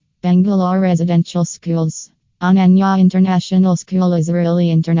Bangalore Residential Schools. Ananya International School is a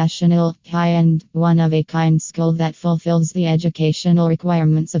really international, high-end, one-of-a-kind school that fulfills the educational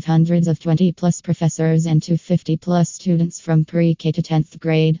requirements of hundreds of 20-plus professors and 250-plus students from pre-K to 10th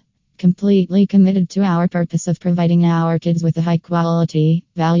grade. Completely committed to our purpose of providing our kids with a high-quality,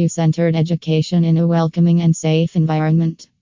 value-centered education in a welcoming and safe environment.